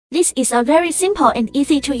This is a very simple and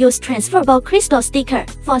easy to use transferable crystal sticker.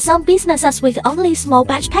 For some businesses with only small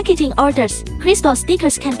batch packaging orders, crystal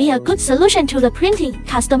stickers can be a good solution to the printing,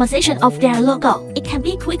 customization of their logo. It can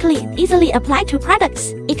be quickly and easily applied to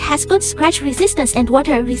products. It has good scratch resistance and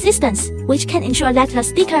water resistance, which can ensure that the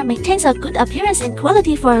sticker maintains a good appearance and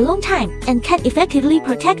quality for a long time, and can effectively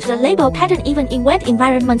protect the label pattern even in wet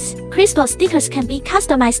environments. Crystal stickers can be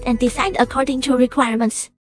customized and designed according to requirements.